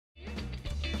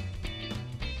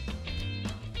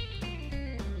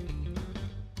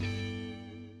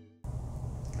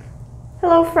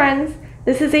Hello friends,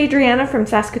 this is Adrianna from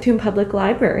Saskatoon Public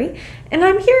Library, and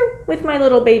I'm here with my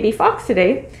little baby fox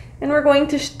today, and we're going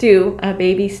to do a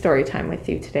baby story time with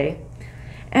you today.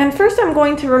 And first I'm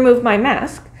going to remove my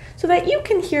mask so that you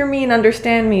can hear me and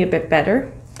understand me a bit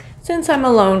better, since I'm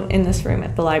alone in this room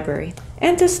at the library.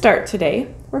 And to start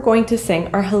today, we're going to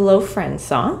sing our Hello Friends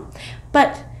song,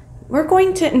 but we're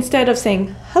going to, instead of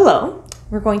saying hello,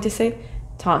 we're going to say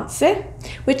Tanse,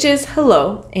 which is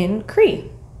hello in Cree.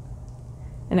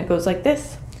 And it goes like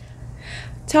this.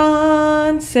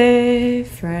 Tanse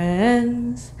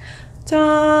friends,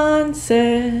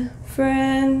 Tanse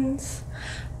friends,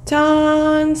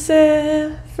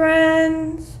 Tanse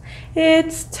friends,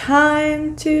 it's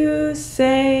time to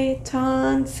say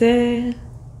Tanse.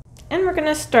 And we're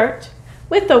gonna start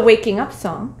with a waking up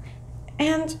song.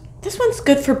 And this one's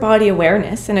good for body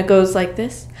awareness, and it goes like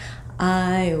this.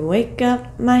 I wake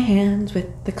up my hands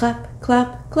with the clap,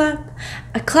 clap, clap.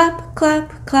 I clap,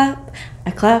 clap, clap.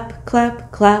 I clap,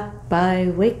 clap, clap.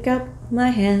 I wake up my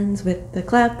hands with the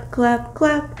clap, clap,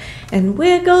 clap. And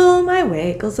wiggle my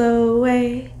wiggles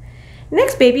away.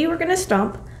 Next, baby, we're gonna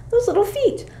stomp those little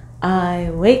feet.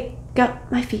 I wake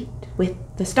up my feet with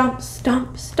the stomp,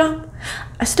 stomp, stomp.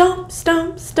 A stomp,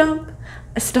 stomp, stomp.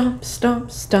 A stomp, stomp,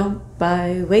 stomp.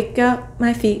 I wake up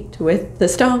my feet with the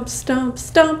stomp, stomp,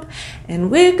 stomp,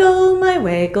 and wiggle my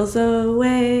wiggles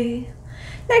away.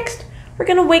 Next, we're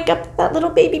gonna wake up that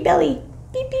little baby belly.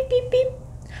 Beep, beep, beep, beep.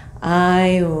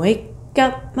 I wake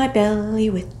up my belly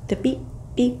with the beep,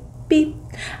 beep, beep.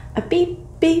 A beep,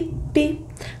 beep, beep.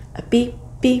 A beep,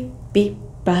 beep, beep.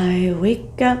 I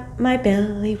wake up my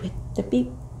belly with the beep,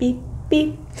 beep,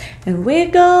 beep, and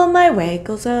wiggle my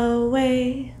wiggles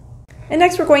away. And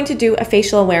next we're going to do a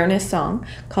facial awareness song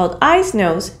called Eyes,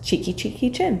 Nose, Cheeky, Cheeky,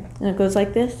 Chin. And it goes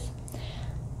like this.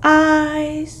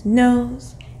 Eyes,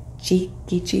 nose,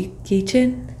 cheeky, cheeky,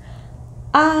 chin.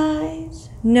 Eyes,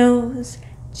 nose,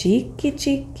 cheeky,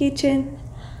 cheeky, chin.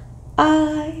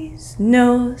 Eyes,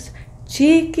 nose,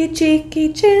 cheeky,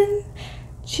 cheeky, chin.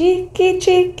 Cheeky,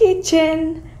 cheeky,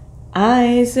 chin.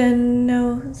 Eyes and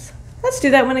nose. Let's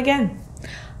do that one again.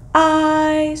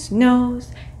 Eyes,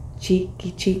 nose,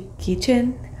 cheeky, cheeky,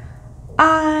 chin.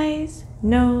 Eyes,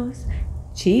 nose,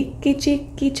 cheeky,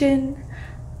 cheeky, chin.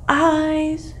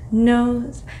 Eyes,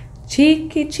 nose,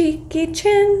 cheeky, cheeky,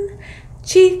 chin.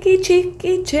 Cheeky,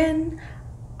 cheeky, chin.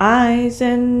 Eyes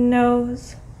and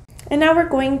nose. And now we're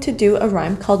going to do a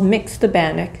rhyme called mix the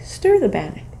bannock, stir the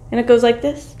bannock. And it goes like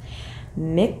this.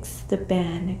 Mix the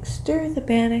bannock, stir the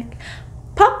bannock,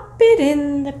 pop it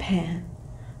in the pan.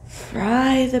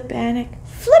 Fry the bannock,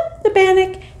 flip the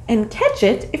bannock, and catch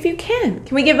it if you can.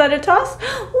 Can we give that a toss?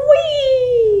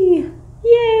 Whee!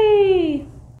 Yay!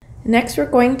 Next we're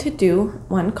going to do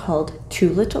one called Two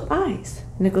Little Eyes.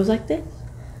 And it goes like this.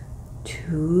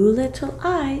 Two little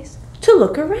eyes to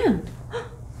look around.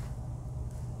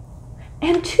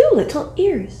 And two little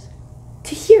ears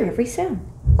to hear every sound.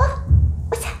 Ah,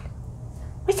 what's that?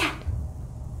 What's that?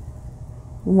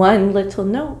 One little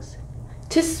nose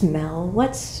to smell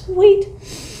what's sweet.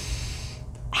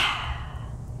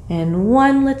 And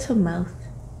one little mouth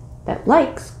that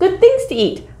likes good things to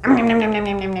eat.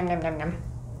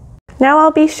 Now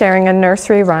I'll be sharing a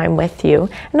nursery rhyme with you,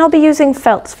 and I'll be using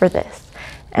felts for this.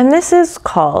 And this is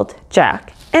called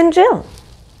Jack and Jill.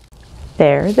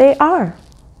 There they are.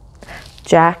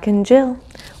 Jack and Jill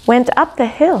went up the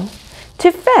hill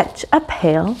to fetch a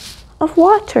pail of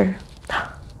water.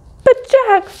 But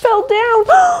Jack fell down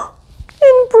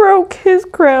and broke his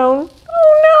crown.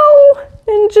 Oh no!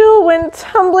 And Jill went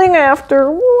tumbling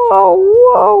after. Whoa,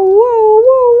 whoa, whoa,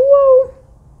 whoa, whoa.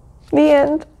 The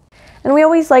end. And we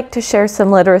always like to share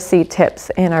some literacy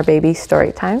tips in our baby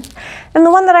story time. And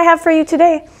the one that I have for you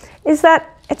today is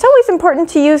that it's always important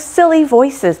to use silly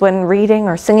voices when reading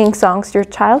or singing songs to your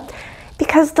child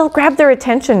because they'll grab their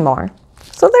attention more.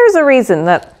 So there's a reason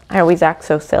that I always act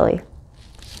so silly,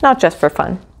 not just for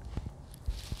fun.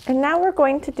 And now we're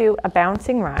going to do a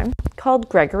bouncing rhyme called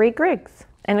Gregory Griggs.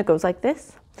 And it goes like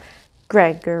this.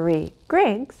 Gregory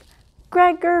Griggs,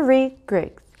 Gregory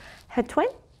Griggs had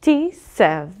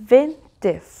 27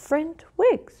 different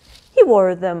wigs. He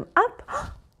wore them up,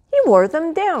 he wore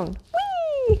them down,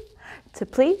 whee! To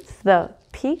please the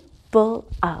people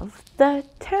of the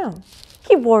town.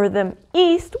 He wore them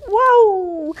east,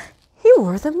 whoa! He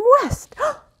wore them west.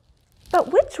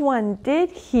 But which one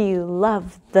did he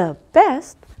love the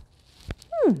best?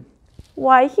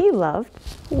 Why, he loved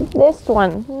this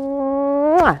one.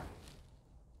 Mwah.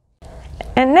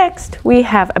 And next we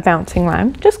have a bouncing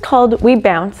rhyme just called We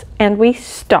Bounce and We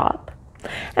Stop.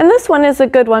 And this one is a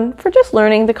good one for just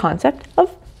learning the concept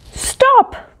of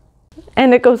stop.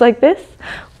 And it goes like this.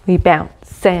 We bounce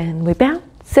and we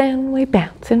bounce and we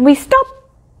bounce and we stop.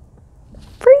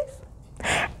 Freeze.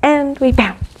 And we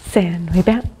bounce and we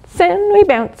bounce and we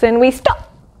bounce and we stop.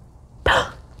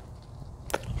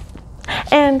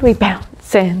 And we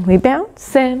bounce and we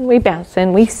bounce and we bounce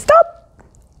and we stop.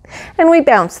 And we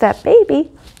bounce that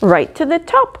baby right to the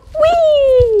top.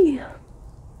 Whee!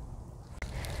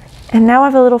 And now I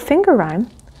have a little finger rhyme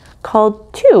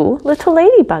called Two Little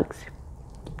Ladybugs.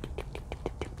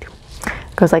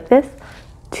 It goes like this.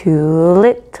 Two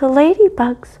little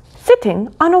ladybugs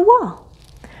sitting on a wall.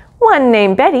 One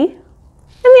named Betty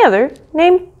and the other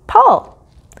named Paul.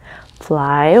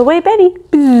 Fly away Betty,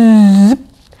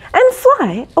 and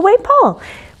fly away Paul.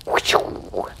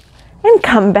 And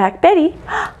come back Betty,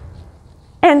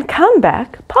 and come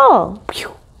back Paul.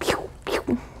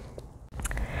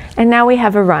 And now we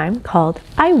have a rhyme called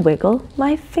I wiggle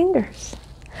my fingers.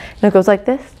 And it goes like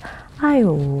this. I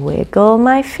wiggle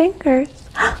my fingers.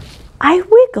 I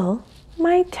wiggle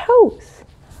my toes.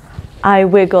 I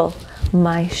wiggle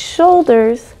my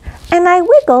shoulders. And I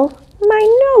wiggle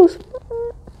my nose.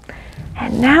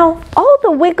 And now all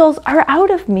the wiggles are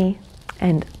out of me.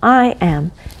 And I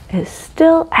am as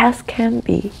still as can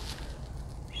be.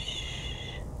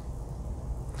 Shh.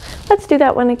 Let's do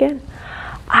that one again.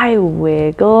 I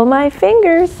wiggle my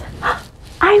fingers.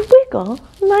 I wiggle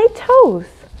my toes.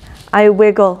 I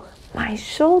wiggle my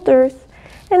shoulders.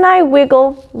 And I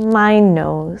wiggle my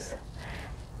nose.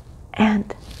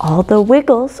 And all the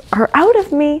wiggles are out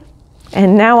of me.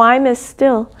 And now I'm as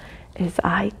still as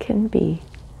I can be.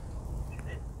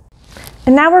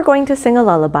 And now we're going to sing a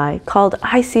lullaby called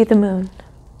I See the Moon.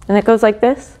 And it goes like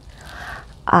this.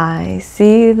 I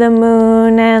see the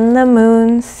moon and the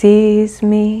moon sees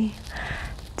me.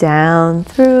 Down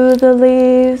through the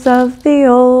leaves of the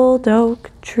old oak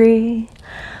tree.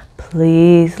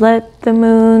 Please let the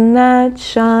moon that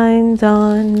shines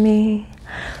on me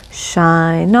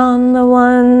shine on the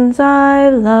ones I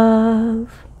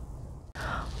love.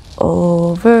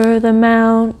 Over the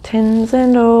mountains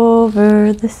and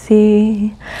over the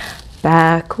sea,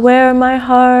 back where my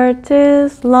heart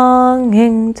is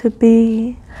longing to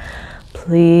be.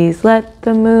 Please let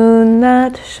the moon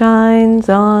that shines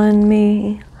on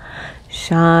me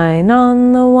shine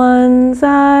on the ones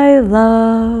I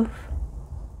love.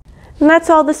 And that's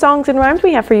all the songs and rhymes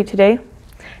we have for you today.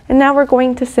 And now we're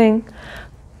going to sing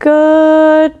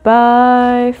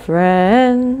Goodbye,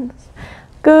 friends.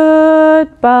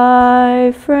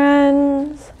 Goodbye,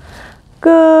 friends.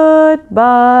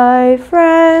 Goodbye,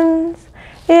 friends.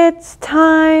 It's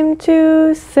time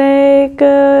to say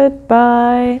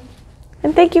goodbye.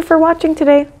 And thank you for watching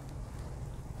today.